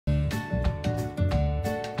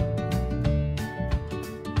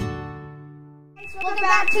Welcome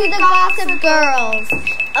back to the Gossip Girls.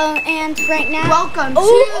 And right now, welcome to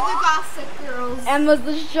the Gossip Girls. Emma's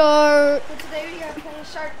the shark. So today we are playing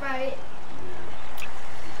Shark Bite.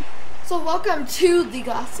 So welcome to the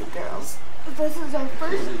Gossip Girls. This is our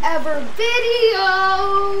first ever video.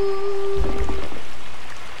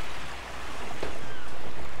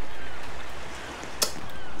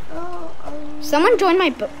 Someone joined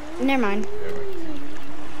my boat. Never mind.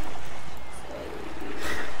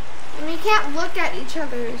 And we can't look at each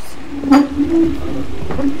other's.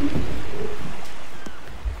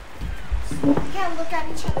 We can't look at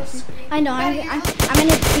each other's screen. I know. I'm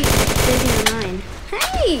gonna be busy on mine.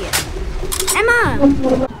 Hey, Emma,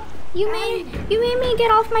 you made me get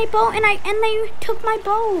off my boat, and they took my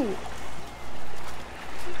boat.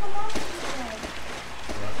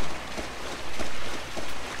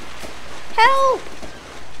 Help!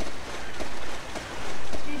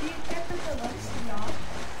 Did you get the deluxe yacht?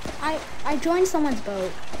 I joined someone's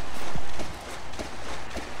boat.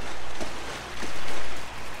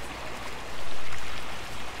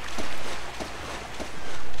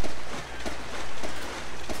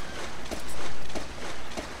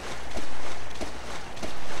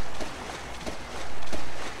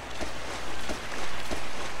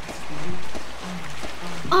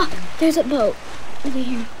 Ah, there's a boat over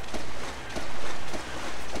here.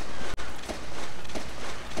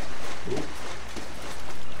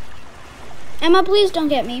 Emma, please don't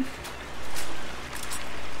get me.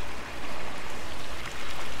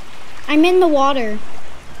 I'm in the water.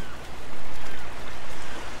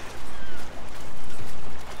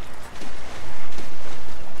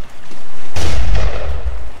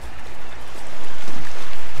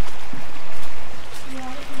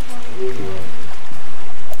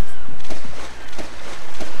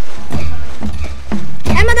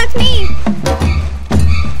 Emma, that's me.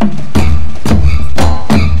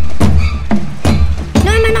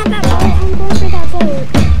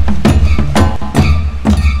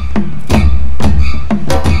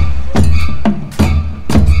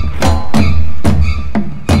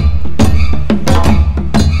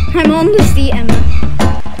 I'm on the sea, Emma.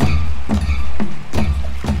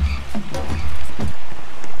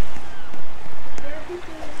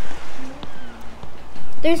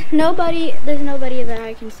 There's nobody that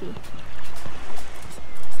I can see.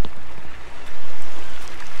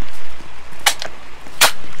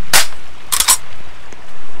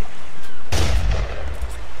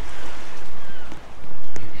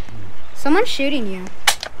 Someone's shooting you.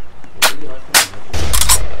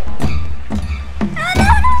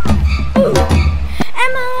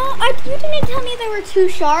 You didn't tell me there were two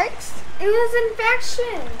sharks. It was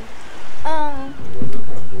infection.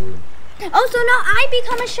 Oh, so now I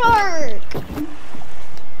become a shark.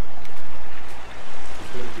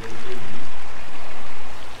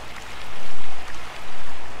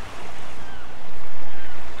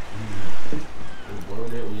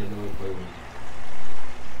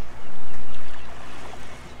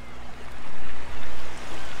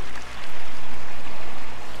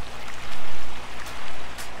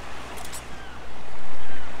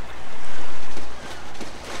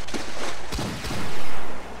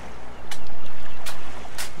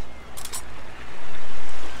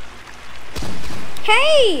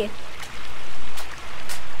 Hey!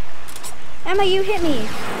 Emma, you hit me.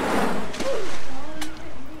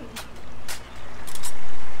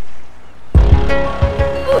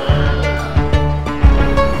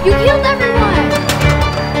 You killed everyone!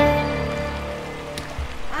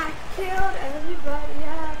 I killed everybody.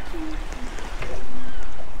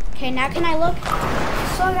 Okay, now can I look?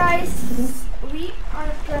 So guys,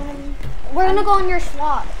 we're gonna go on your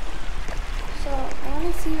SWAT. So I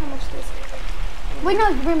want to see how much this is. Wait,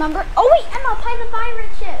 no, remember? Oh wait, Emma, the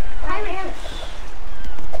pirate ship.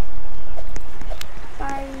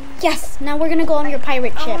 Yes, now we're gonna go on your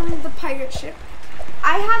pirate ship. The pirate ship.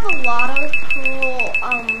 I have a lot of cool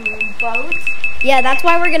boats. Yeah, that's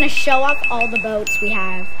why we're gonna show off all the boats we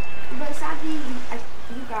have. But sadly,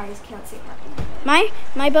 you guys can't see nothing.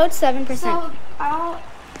 My boat's 7%. So I'll.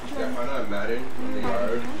 Yeah, find out Madden in the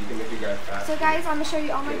yard. You can make your guy fast. So guys, I'm gonna show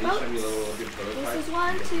you all my boats. This is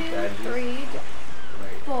 1, 2, 3,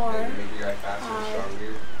 4,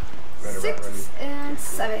 6, and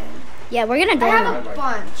 7. Yeah, we're gonna go. I have a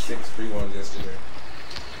bunch. 6 free ones yesterday.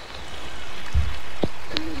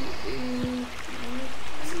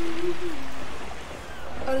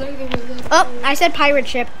 Oh, I said pirate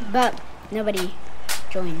ship, but nobody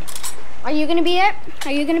joined. Are you gonna be it?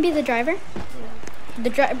 Are you gonna be the driver? The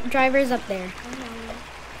driver's up there.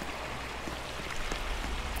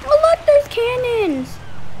 Oh look, there's cannons.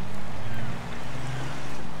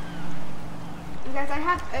 You guys, I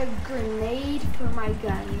have a grenade for my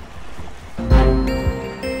gun.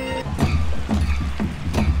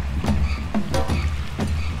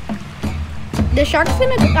 The shark's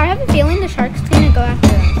gonna. I have a feeling the shark's gonna go after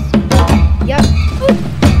us. Yep. Ooh.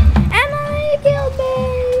 Emily killed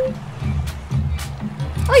me.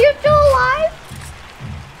 Oh, you're still alive?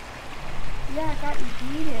 Yeah, I got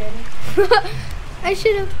yeeted. I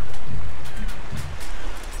should have.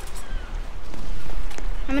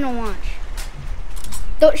 I'm gonna watch.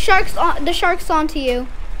 The shark's onto you.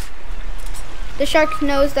 The shark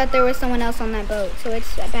knows that there was someone else on that boat, so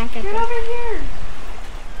it's back at Get them. over here.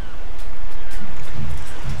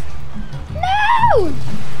 No!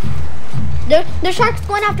 The shark's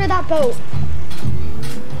going after that boat.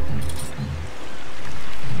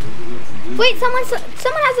 Wait, someone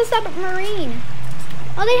has a submarine.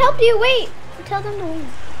 Oh, they helped you. Wait, tell them to wait.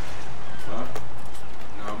 Huh?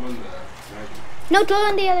 No, I'm on the dragon. No, go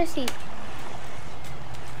on the other seat.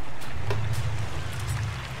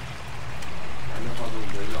 I know how to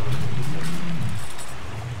do it.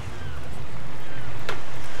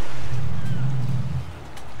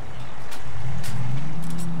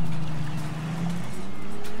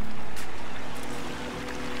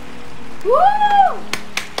 Woo!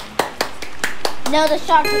 No, the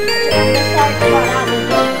shark got out of the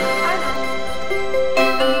boat. I know.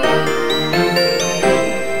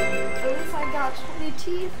 At least I got 20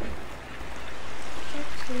 teeth.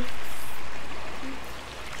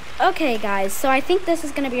 Okay, guys, so I think this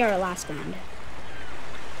is going to be our last round.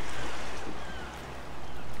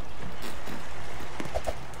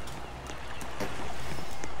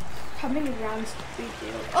 How many rounds did we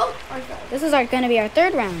do? Oh, okay. This is going to be our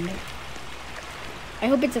third round. I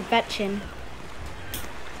hope it's a vetchin.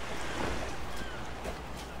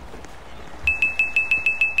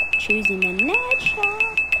 Choosing the net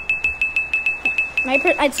shark.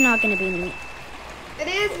 It's not going to be me. It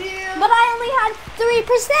is you. But I only had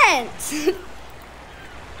 3%.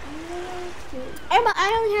 I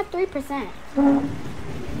only have 3%.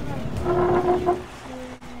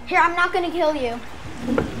 Here, I'm not going to kill you.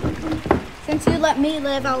 Since you let me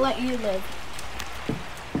live, I'll let you live.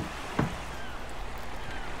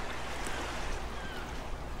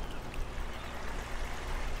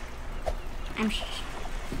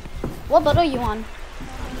 What boat are you on?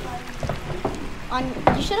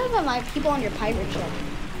 You should have my people on your pirate ship.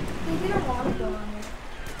 We don't want to go on it.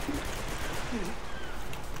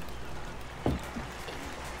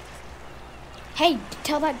 Hey,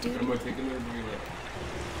 tell that dude. Am I taking it or bringing it?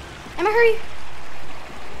 Emma, hurry.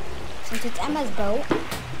 Since it's Emma's boat.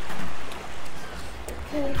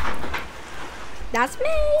 Okay. That's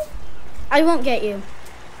me. I won't get you.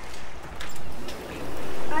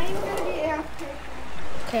 I am gonna be after.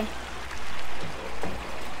 Okay.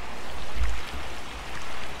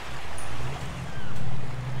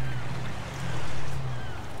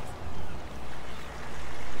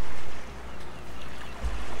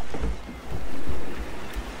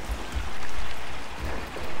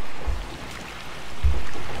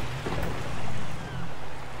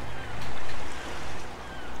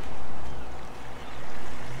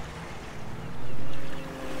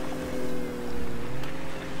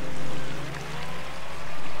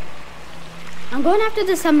 I'm going after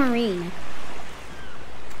the submarine.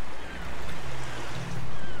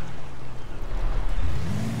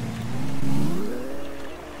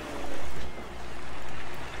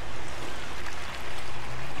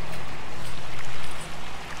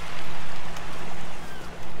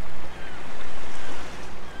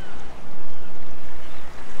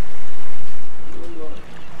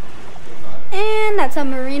 And that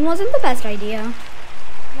submarine wasn't the best idea.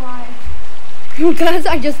 Why? Because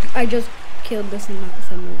I just killed this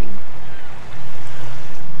submarine.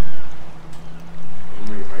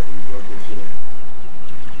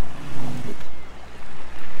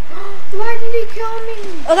 Why did he kill me?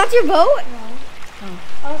 Oh, that's your boat? No. Oh.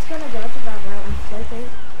 I was gonna go to that route and flip it.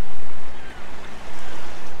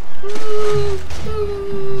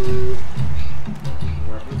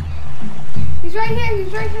 He's right here.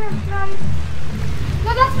 He's right here.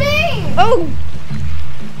 No, that's me. Oh!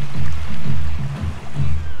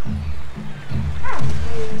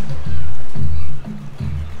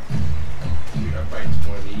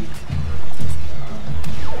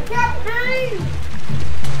 Captain!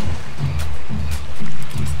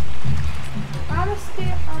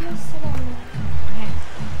 I'm gonna sit on there. Okay.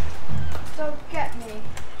 Don't get me.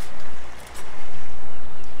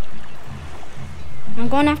 I'm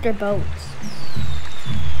going after boats.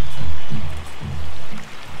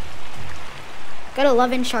 Got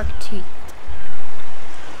 11 shark teeth.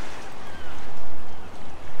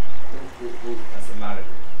 That's a lot of it.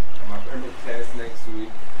 permit test next week.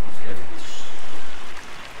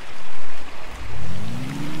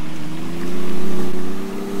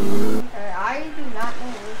 Okay, I do not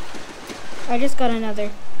know this. I just got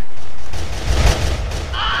another.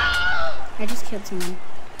 I just killed someone.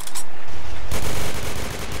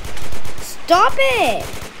 Stop it!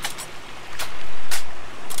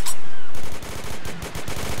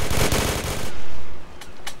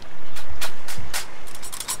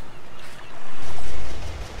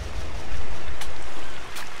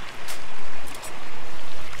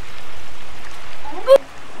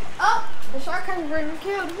 Oh, the shark has been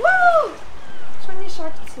killed. Woo! So many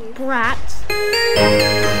sharks to see. Brats.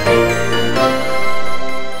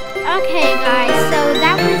 Okay, guys, so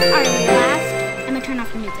that was our last. I'm gonna turn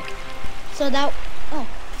off the music. So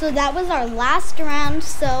that was our last round.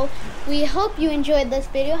 So we hope you enjoyed this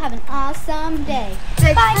video. Have an awesome day.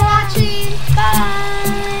 Thanks for watching.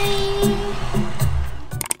 Bye.